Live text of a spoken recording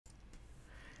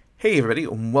Hey everybody,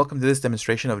 and welcome to this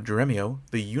demonstration of Dremio,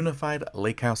 the Unified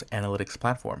Lakehouse Analytics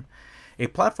Platform. A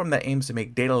platform that aims to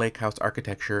make data lakehouse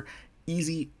architecture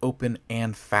easy, open,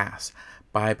 and fast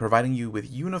by providing you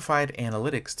with unified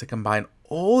analytics to combine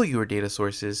all your data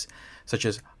sources, such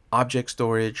as object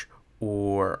storage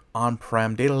or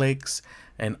on-prem data lakes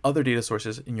and other data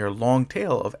sources in your long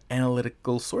tail of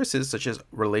analytical sources such as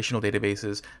relational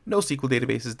databases, NoSQL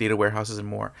databases, data warehouses, and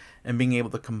more, and being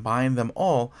able to combine them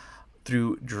all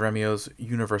through Dremio's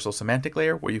universal semantic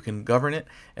layer, where you can govern it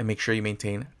and make sure you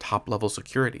maintain top-level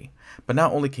security. But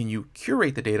not only can you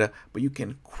curate the data, but you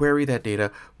can query that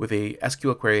data with a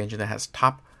SQL query engine that has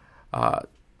top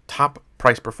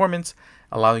price performance,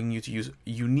 allowing you to use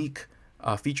unique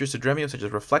features to Dremio, such as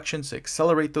reflections to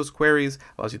accelerate those queries,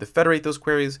 allows you to federate those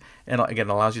queries, and again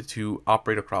allows you to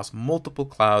operate across multiple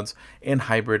clouds and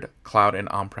hybrid cloud and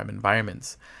on-prem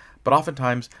environments. But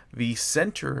oftentimes, the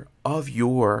center of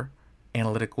your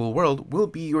analytical world will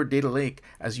be your data lake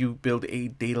as you build a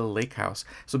data lakehouse.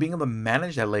 So being able to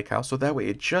manage that lakehouse so that way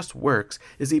it just works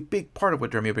is a big part of what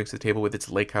Dremio brings to the table with its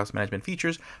lakehouse management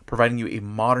features, providing you a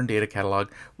modern data catalog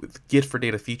with Git for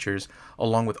data features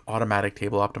along with automatic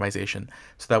table optimization.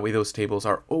 So that way those tables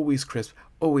are always crisp,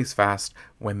 always fast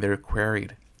when they're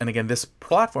queried. And again, this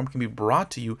platform can be brought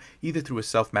to you either through a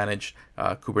self-managed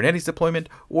Kubernetes deployment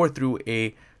or through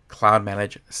a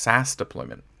cloud-managed SaaS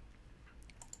deployment.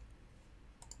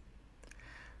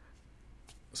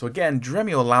 So again,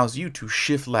 Dremio allows you to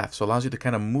shift left, so allows you to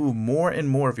kind of move more and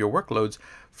more of your workloads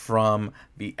from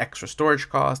the extra storage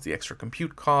cost, the extra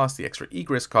compute cost, the extra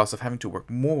egress cost of having to work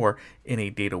more in a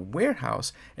data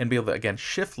warehouse and be able to, again,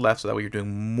 shift left so that way you're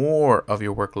doing more of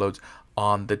your workloads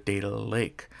on the data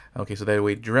lake. Okay, so that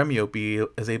way Dremio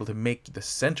is able to make the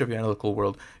center of your analytical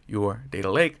world your data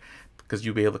lake, because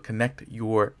you'll be able to connect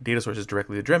your data sources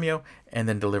directly to Dremio and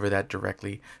then deliver that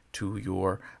directly to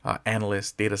your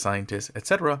analysts, data scientists,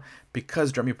 etc.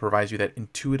 Because Dremio provides you that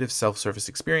intuitive self-service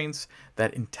experience,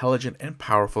 that intelligent and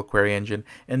powerful query engine,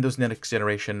 and those next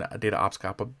generation data ops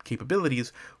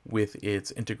capabilities with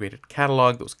its integrated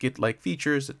catalog, those Git-like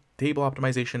features, table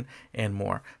optimization, and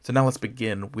more. So now let's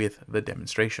begin with the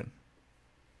demonstration.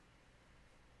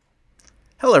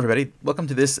 Hello everybody, welcome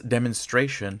to this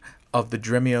demonstration of the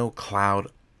Dremio Cloud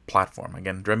Platform.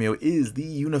 Again, Dremio is the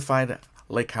unified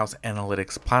lakehouse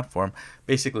analytics platform,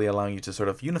 basically allowing you to sort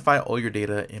of unify all your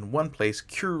data in one place,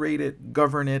 curate it,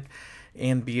 govern it,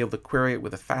 and be able to query it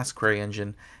with a fast query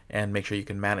engine and make sure you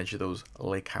can manage those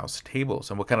lakehouse tables.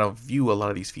 And we'll kind of view a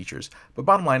lot of these features. But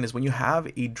bottom line is when you have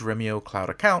a Dremio Cloud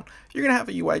account, you're going to have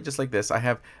a UI just like this. I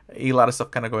have a lot of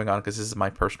stuff kind of going on because this is my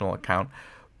personal account.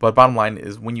 But bottom line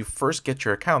is when you first get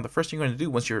your account, the first thing you're going to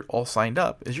do once you're all signed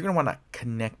up is you're going to want to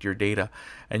connect your data.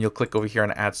 And you'll click over here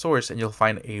on Add Source and you'll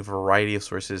find a variety of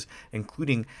sources,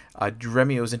 including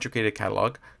Dremio's integrated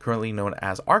catalog, currently known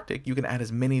as Arctic. You can add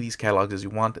as many of these catalogs as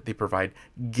you want. They provide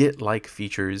Git-like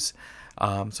features.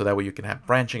 So that way you can have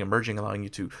branching and merging, allowing you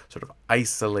to sort of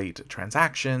isolate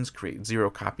transactions, create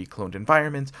zero-copy cloned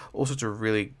environments, all sorts of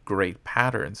really great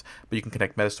patterns. But you can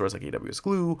connect metastores like AWS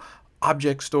Glue,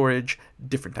 object storage,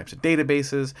 different types of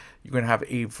databases. You're going to have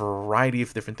a variety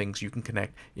of different things you can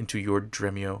connect into your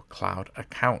Dremio Cloud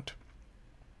account.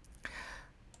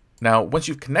 Now, once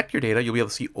you connect your data, you'll be able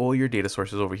to see all your data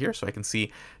sources over here. So I can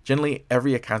see generally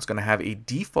every account's going to have a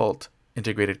default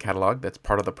integrated catalog that's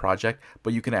part of the project,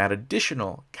 but you can add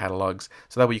additional catalogs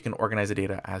so that way you can organize the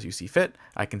data as you see fit.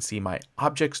 I can see my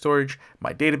object storage,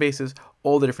 my databases,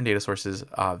 all the different data sources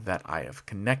that I have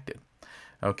connected.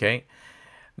 Okay.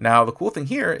 Now, the cool thing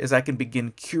here is I can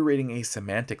begin curating a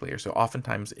semantic layer. So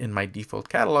oftentimes in my default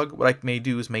catalog, what I may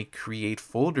do is create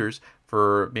folders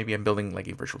for maybe I'm building like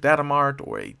a virtual data mart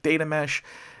or a data mesh,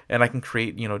 and I can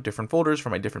create, different folders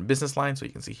for my different business lines. So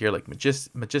you can see here like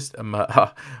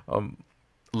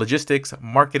logistics,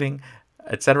 marketing,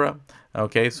 etc.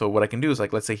 Okay, so what I can do is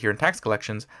let's say here in tax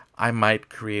collections, I might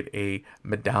create a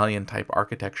medallion type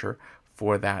architecture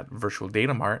for that virtual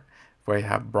data mart where I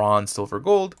have bronze, silver,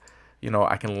 gold.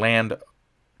 I can land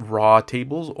raw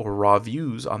tables or raw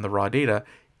views on the raw data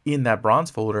in that bronze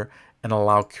folder and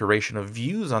allow curation of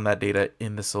views on that data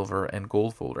in the silver and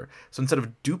gold folder. So instead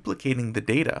of duplicating the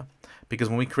data, because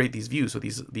when we create these views, so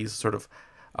these sort of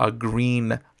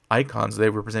green icons,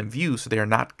 they represent views, so they are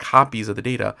not copies of the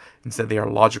data. Instead, they are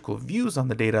logical views on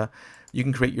the data. You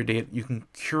can create your data, you can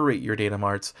curate your data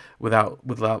marts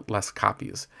without less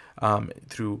copies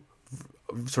through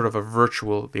sort of a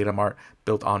virtual data mart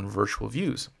built on virtual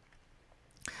views.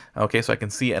 Okay, so I can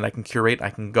see and I can curate, I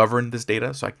can govern this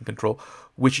data, so I can control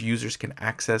which users can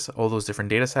access all those different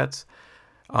data sets.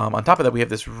 On top of that, we have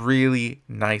this really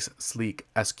nice, sleek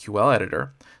SQL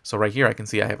editor. So right here, I can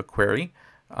see I have a query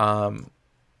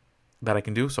that I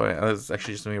can do. So it's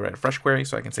actually just let me write a fresh query.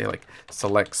 So I can say like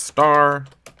select star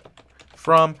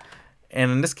from,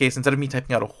 and in this case, instead of me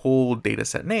typing out a whole data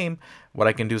set name, what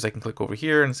I can do is I can click over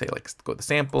here and say like go to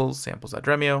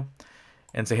samples.dremio,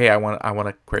 and say, hey, I want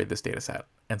to query this data set.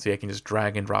 And so I can just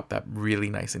drag and drop that really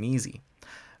nice and easy.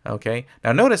 Okay.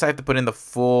 Now notice I have to put in the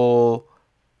full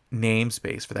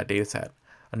namespace for that data set.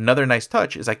 Another nice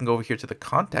touch is I can go over here to the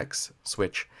context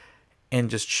switch and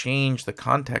just change the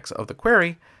context of the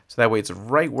query so that way it's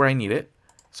right where I need it.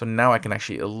 So now I can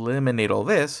actually eliminate all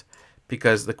this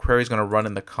because the query is going to run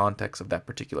in the context of that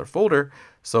particular folder.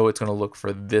 So it's going to look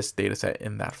for this data set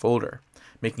in that folder,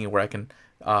 making it where I can,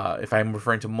 if I'm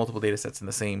referring to multiple data sets in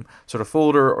the same sort of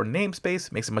folder or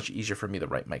namespace, makes it much easier for me to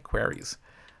write my queries.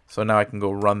 So now I can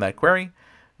go run that query.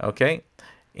 Okay.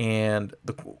 And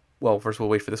well, first we'll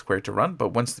wait for this query to run, but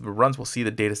once it runs, we'll see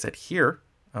the data set here.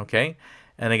 Okay.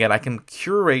 And again, I can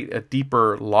curate a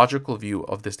deeper logical view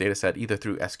of this data set either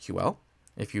through SQL,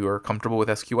 if you are comfortable with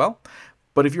SQL.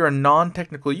 But if you're a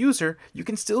non-technical user, you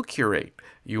can still curate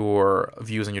your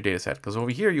views on your data set, because over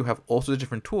here you have all sorts of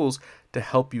different tools to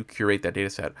help you curate that data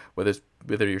set, whether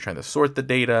you're trying to sort the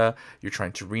data, you're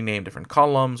trying to rename different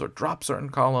columns or drop certain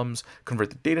columns, convert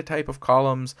the data type of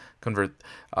columns, convert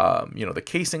the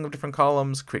casing of different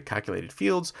columns, create calculated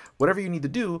fields, whatever you need to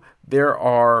do, there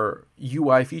are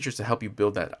UI features to help you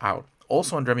build that out.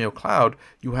 Also on Dremio Cloud,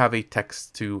 you have a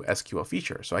text to SQL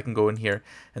feature. So I can go in here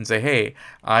and say, hey,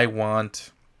 I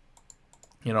want,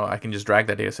 I can just drag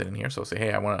that data set in here. So say,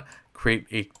 hey, I want to create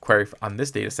a query on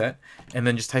this data set, and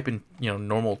then just type in,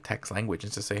 normal text language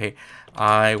and just say, hey,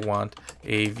 I want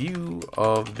a view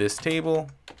of this table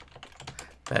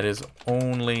that is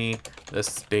only the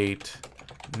state,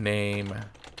 name,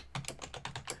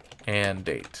 and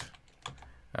date.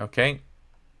 Okay.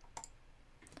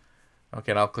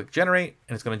 Okay, and I'll click generate,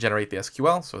 and it's going to generate the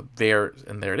SQL. So there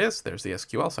it is. There's the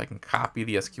SQL. So I can copy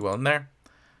the SQL in there.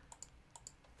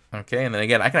 Okay, and then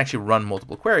again, I can actually run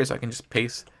multiple queries. So I can just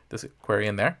paste this query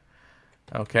in there.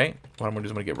 Okay, what I'm going to do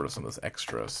is I'm going to get rid of some of this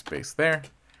extra space there.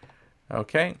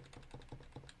 Okay,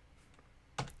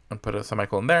 and put a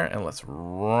semicolon there, and let's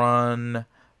run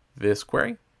this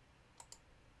query.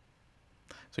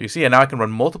 So you see, and now I can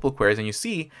run multiple queries, and you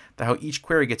see that how each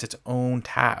query gets its own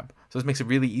tab. So this makes it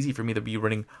really easy for me to be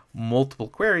running multiple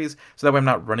queries, so that way I'm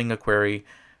not running a query,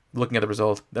 looking at the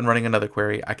result, then running another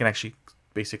query. I can actually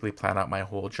basically plan out my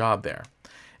whole job there.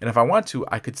 And if I want to,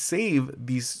 I could save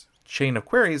these chain of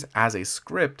queries as a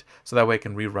script, so that way I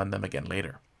can rerun them again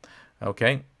later.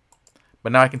 Okay,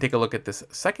 but now I can take a look at this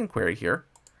second query here.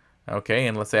 Okay,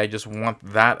 and let's say I just want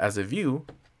that as a view.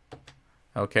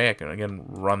 Okay, I can again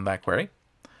run that query.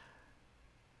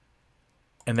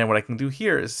 And then what I can do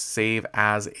here is save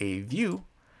as a view.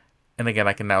 And again,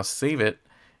 I can now save it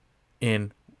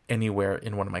in anywhere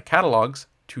in one of my catalogs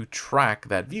to track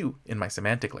that view in my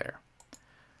semantic layer.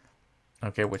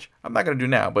 Okay, which I'm not going to do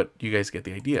now, but you guys get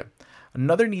the idea.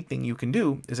 Another neat thing you can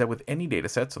do is that with any data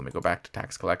set, so let me go back to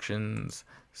tax collections,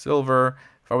 silver.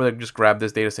 If I were to just grab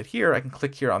this data set here, I can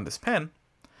click here on this pen.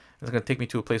 It's going to take me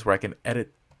to a place where I can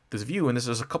edit this view. And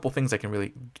there's a couple things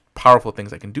powerful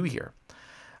things I can do here.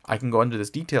 I can go under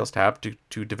this details tab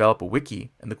to develop a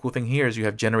wiki. And the cool thing here is you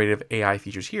have generative AI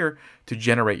features here to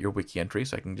generate your wiki entry.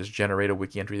 So I can just generate a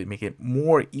wiki entry to make it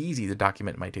more easy to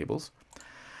document my tables.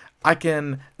 I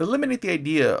can eliminate the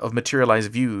idea of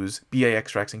materialized views, BA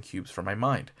extracts, and cubes from my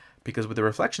mind, because with the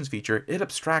reflections feature, it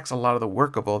abstracts a lot of the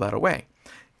work of all that away.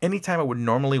 Anytime I would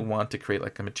normally want to create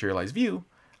like a materialized view,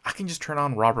 I can just turn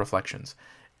on raw reflections,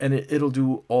 and it'll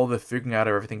do all the figuring out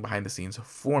of everything behind the scenes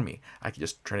for me. I can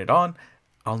just turn it on.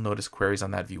 I'll notice queries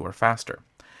on that view are faster.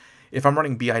 If I'm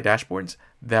running BI dashboards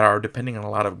that are depending on a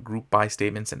lot of group by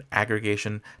statements and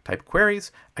aggregation type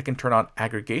queries, I can turn on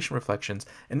aggregation reflections,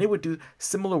 and it would do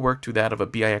similar work to that of a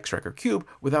BI extract or cube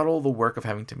without all the work of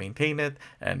having to maintain it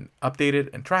and update it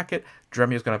and track it.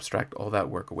 Dremio is going to abstract all that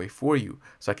work away for you.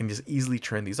 So I can just easily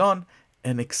turn these on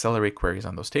and accelerate queries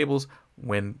on those tables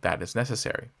when that is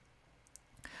necessary.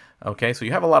 Okay, so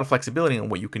you have a lot of flexibility on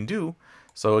what you can do.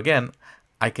 So again,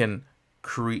 I can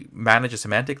manage a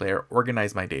semantic layer,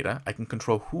 organize my data. I can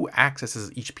control who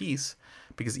accesses each piece,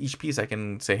 because each piece I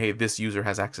can say, hey, this user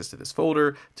has access to this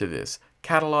folder, to this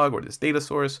catalog, or this data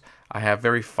source. I have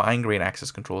very fine-grained access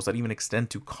controls that even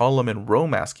extend to column and row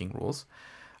masking rules.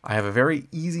 I have a very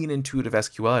easy and intuitive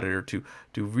SQL editor to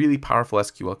do really powerful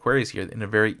SQL queries here in a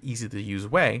very easy-to-use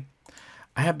way.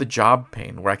 I have the job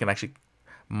pane where I can actually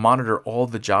monitor all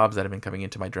the jobs that have been coming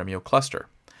into my Dremio cluster.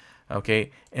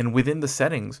 Okay, and within the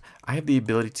settings, I have the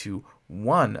ability to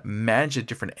one, manage the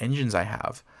different engines I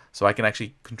have. So I can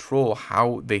actually control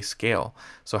how they scale.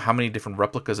 So how many different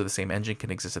replicas of the same engine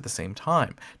can exist at the same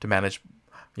time to manage,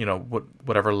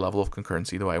 whatever level of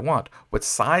concurrency do I want, what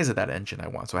size of that engine I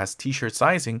want. So it has t-shirt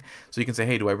sizing. So you can say,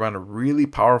 hey, do I run a really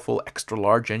powerful extra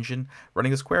large engine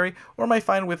running this query, or am I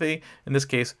fine with in this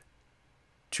case,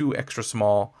 2 extra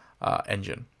small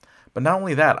engine? But not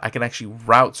only that, I can actually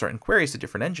route certain queries to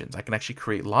different engines. I can actually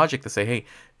create logic to say, hey,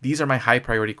 these are my high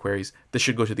priority queries. This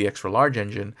should go to the extra large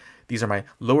engine. These are my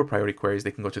lower priority queries.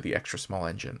 They can go to the extra small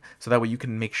engine. So that way you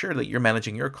can make sure that you're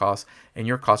managing your costs and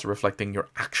your costs are reflecting your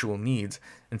actual needs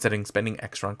instead of spending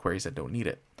extra on queries that don't need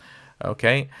it.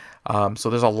 Okay, so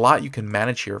there's a lot you can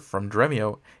manage here from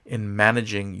Dremio in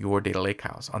managing your data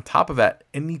lakehouse. On top of that,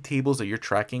 any tables that you're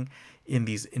tracking in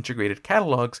these integrated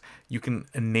catalogs, you can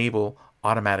enable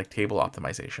automatic table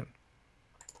optimization.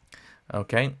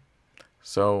 Okay,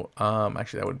 so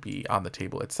actually that would be on the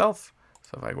table itself.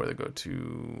 So if I were to go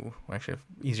to, actually, an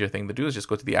easier thing to do is just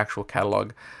go to the actual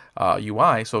catalog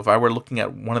UI. So if I were looking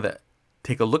at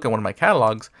take a look at one of my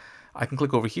catalogs, I can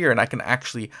click over here and I can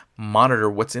actually monitor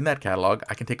what's in that catalog.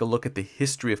 I can take a look at the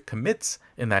history of commits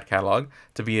in that catalog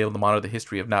to be able to monitor the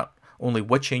history of not only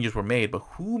what changes were made, but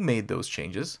who made those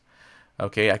changes.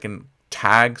 Okay, I can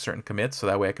tag certain commits so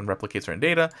that way I can replicate certain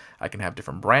data. I can have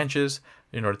different branches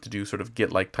in order to do sort of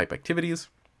Git-like type activities.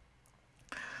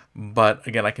 But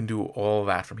again, I can do all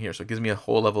that from here. So it gives me a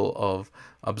whole level of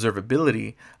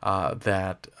observability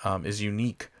that is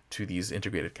unique to these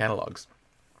integrated catalogs.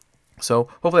 So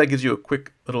hopefully that gives you a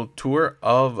quick little tour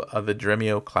of the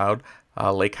Dremio Cloud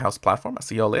Lakehouse platform. I'll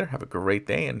see you all later. Have a great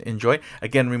day and enjoy.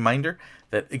 Again, reminder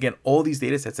that, again, all these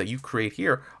data sets that you create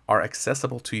here are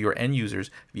accessible to your end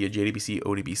users via JDBC,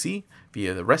 ODBC,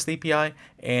 via the REST API,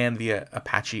 and via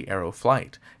Apache Arrow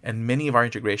Flight. And many of our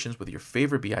integrations with your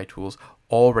favorite BI tools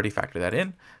already factor that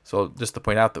in. So just to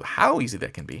point out how easy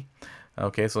that can be.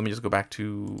 Okay, so let me just go back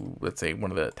to, let's say,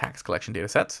 one of the tax collection data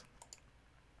sets.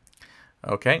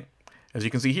 Okay. As you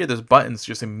can see here, there's buttons to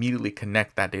just immediately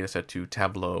connect that data set to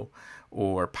Tableau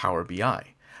or Power BI.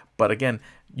 But again,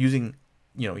 using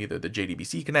either the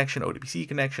JDBC connection, ODBC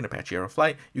connection, Apache Arrow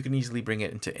Flight, you can easily bring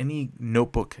it into any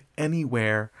notebook,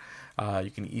 anywhere.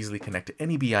 You can easily connect to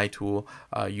any BI tool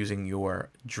using your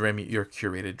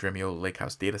curated Dremio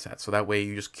Lakehouse dataset. So that way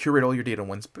you just curate all your data in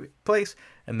one place,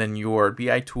 and then your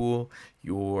BI tool,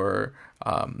 your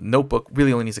notebook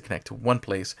really only needs to connect to one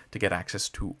place to get access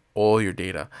to all your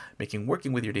data, making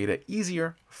working with your data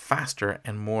easier, faster,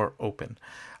 and more open.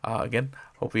 Again,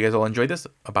 hope you guys all enjoyed this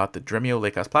about the Dremio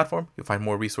Lakehouse platform. You'll find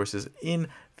more resources in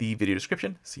the video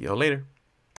description. See you all later.